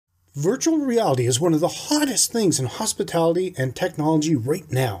Virtual reality is one of the hottest things in hospitality and technology right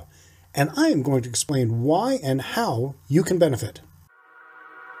now, and I am going to explain why and how you can benefit.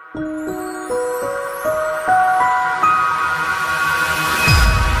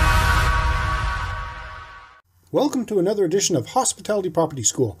 Welcome to another edition of Hospitality Property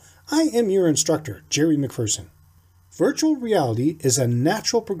School. I am your instructor, Jerry McPherson. Virtual reality is a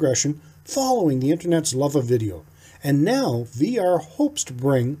natural progression following the internet's love of video. And now, VR hopes to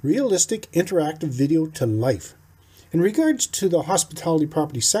bring realistic interactive video to life. In regards to the hospitality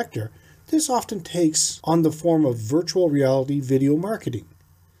property sector, this often takes on the form of virtual reality video marketing.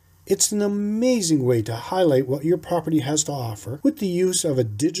 It's an amazing way to highlight what your property has to offer with the use of a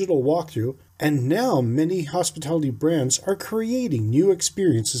digital walkthrough, and now many hospitality brands are creating new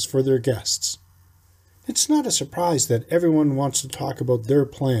experiences for their guests. It's not a surprise that everyone wants to talk about their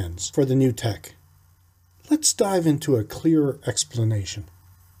plans for the new tech. Let's dive into a clearer explanation.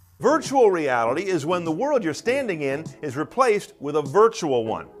 Virtual reality is when the world you're standing in is replaced with a virtual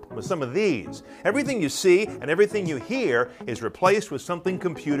one. With some of these, everything you see and everything you hear is replaced with something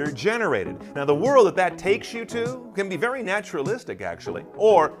computer generated. Now, the world that takes you to can be very naturalistic, actually,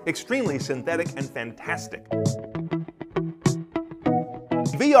 or extremely synthetic and fantastic.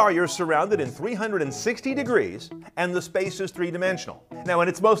 VR, you're surrounded in 360 degrees, and the space is three-dimensional. Now, in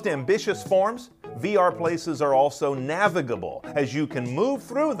its most ambitious forms, VR places are also navigable, as you can move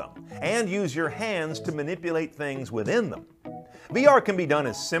through them and use your hands to manipulate things within them. VR can be done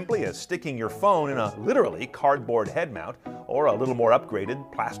as simply as sticking your phone in a literally cardboard head mount or a little more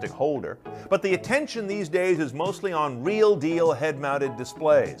upgraded plastic holder, but the attention these days is mostly on real-deal head-mounted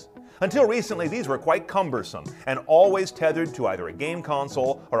displays. Until recently, these were quite cumbersome and always tethered to either a game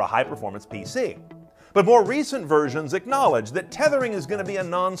console or a high-performance PC. But more recent versions acknowledge that tethering is going to be a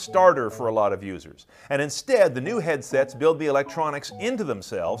non-starter for a lot of users, and instead the new headsets build the electronics into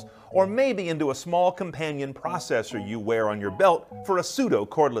themselves or maybe into a small companion processor you wear on your belt for a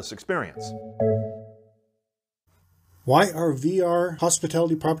pseudo-cordless experience. Why are VR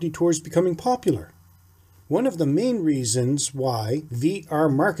hospitality property tours becoming popular? One of the main reasons why VR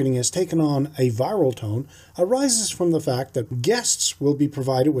marketing has taken on a viral tone arises from the fact that guests will be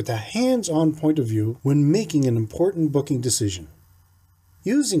provided with a hands-on point of view when making an important booking decision.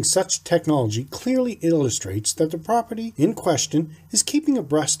 Using such technology clearly illustrates that the property in question is keeping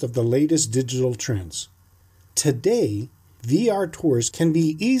abreast of the latest digital trends. Today, VR tours can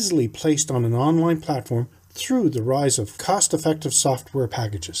be easily placed on an online platform through the rise of cost-effective software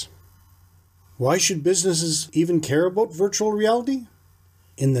packages. Why should businesses even care about virtual reality?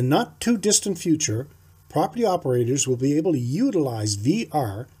 In the not-too-distant future, property operators will be able to utilize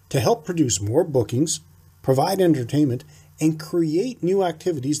VR to help produce more bookings, provide entertainment, and create new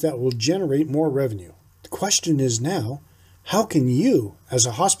activities that will generate more revenue. The question is now, how can you, as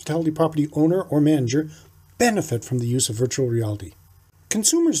a hospitality property owner or manager, benefit from the use of virtual reality?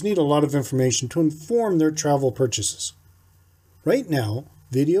 Consumers need a lot of information to inform their travel purchases. Right now,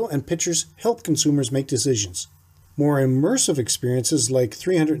 video and pictures help consumers make decisions. More immersive experiences like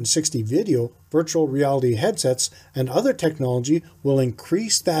 360 video, virtual reality headsets, and other technology will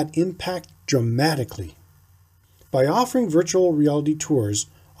increase that impact dramatically. By offering virtual reality tours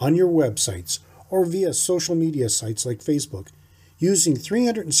on your websites or via social media sites like Facebook, using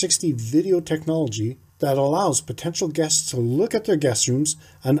 360 video technology that allows potential guests to look at their guest rooms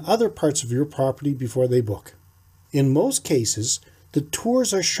and other parts of your property before they book. In most cases, the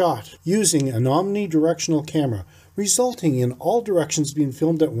tours are shot using an omnidirectional camera, resulting in all directions being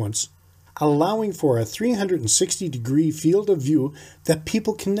filmed at once, allowing for a 360-degree field of view that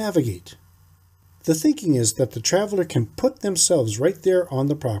people can navigate. The thinking is that the traveler can put themselves right there on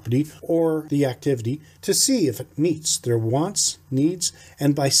the property or the activity to see if it meets their wants, needs,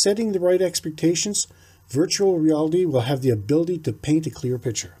 and by setting the right expectations, virtual reality will have the ability to paint a clear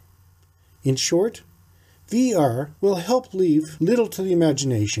picture. In short, VR will help leave little to the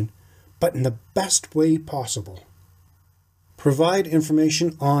imagination, but in the best way possible. Provide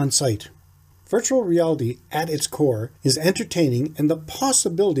information on site. Virtual reality at its core is entertaining, and the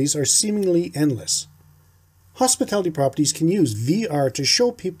possibilities are seemingly endless. Hospitality properties can use VR to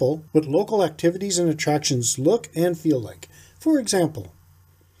show people what local activities and attractions look and feel like. For example,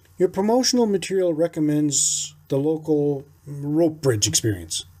 your promotional material recommends the local rope bridge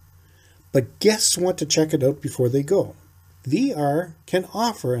experience, but guests want to check it out before they go. VR can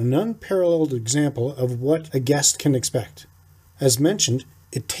offer an unparalleled example of what a guest can expect. As mentioned,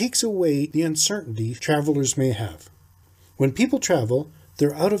 it takes away the uncertainty travelers may have. When people travel,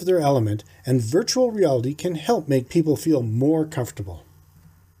 they're out of their element, and virtual reality can help make people feel more comfortable.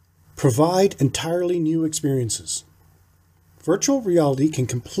 Provide entirely new experiences. Virtual reality can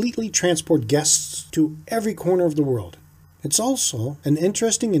completely transport guests to every corner of the world. It's also an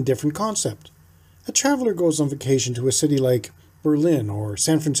interesting and different concept. A traveler goes on vacation to a city like Berlin or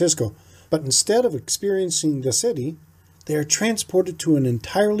San Francisco, but instead of experiencing the city, they are transported to an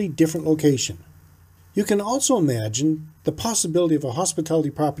entirely different location. You can also imagine the possibility of a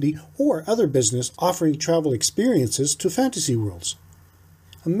hospitality property or other business offering travel experiences to fantasy worlds.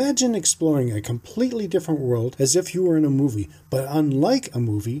 Imagine exploring a completely different world as if you were in a movie, but unlike a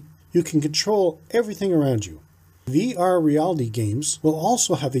movie, you can control everything around you. VR reality games will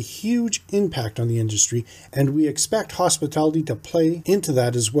also have a huge impact on the industry, and we expect hospitality to play into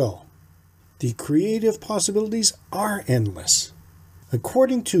that as well. The creative possibilities are endless.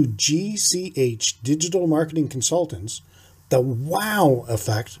 According to GCH Digital Marketing Consultants, the wow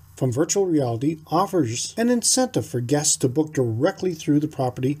effect from virtual reality offers an incentive for guests to book directly through the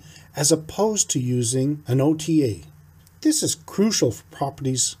property as opposed to using an OTA. This is crucial for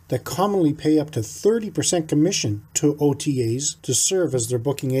properties that commonly pay up to 30% commission to OTAs to serve as their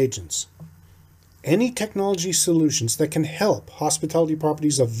booking agents. Any technology solutions that can help hospitality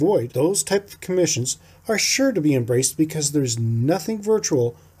properties avoid those type of commissions are sure to be embraced because there's nothing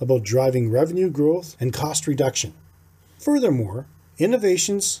virtual about driving revenue growth and cost reduction. Furthermore,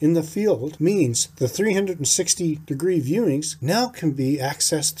 innovations in the field means the 360-degree viewings now can be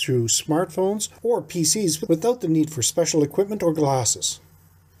accessed through smartphones or PCs without the need for special equipment or glasses.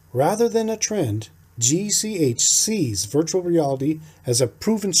 Rather than a trend, GCH sees virtual reality as a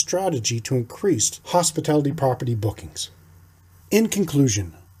proven strategy to increase hospitality property bookings. In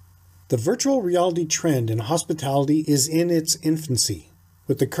conclusion, the virtual reality trend in hospitality is in its infancy.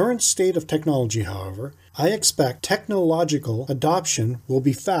 With the current state of technology, however, I expect technological adoption will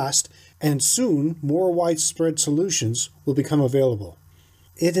be fast and soon more widespread solutions will become available.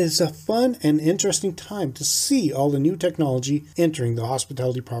 It is a fun and interesting time to see all the new technology entering the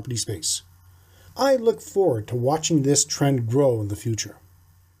hospitality property space. I look forward to watching this trend grow in the future.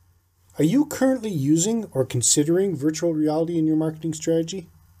 Are you currently using or considering virtual reality in your marketing strategy?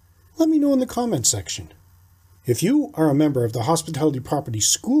 Let me know in the comments section. If you are a member of the Hospitality Property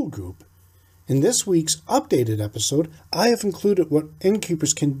School Group, in this week's updated episode, I have included what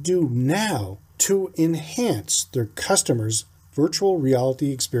innkeepers can do now to enhance their customers' virtual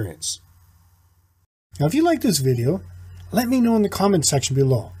reality experience. Now, if you like this video, let me know in the comments section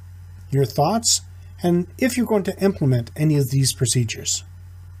below your thoughts and if you're going to implement any of these procedures.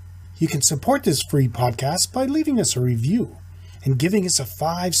 You can support this free podcast by leaving us a review and giving us a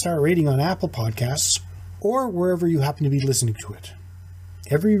 5-star rating on Apple Podcasts or wherever you happen to be listening to it.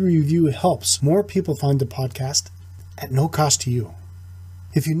 Every review helps more people find the podcast at no cost to you.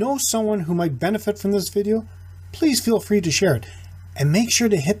 If you know someone who might benefit from this video, please feel free to share it and make sure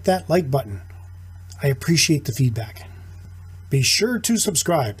to hit that like button. I appreciate the feedback. Be sure to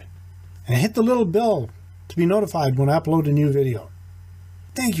subscribe and hit the little bell to be notified when I upload a new video.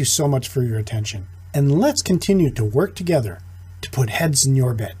 Thank you so much for your attention, and let's continue to work together to put heads in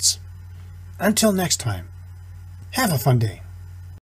your beds. Until next time, have a fun day.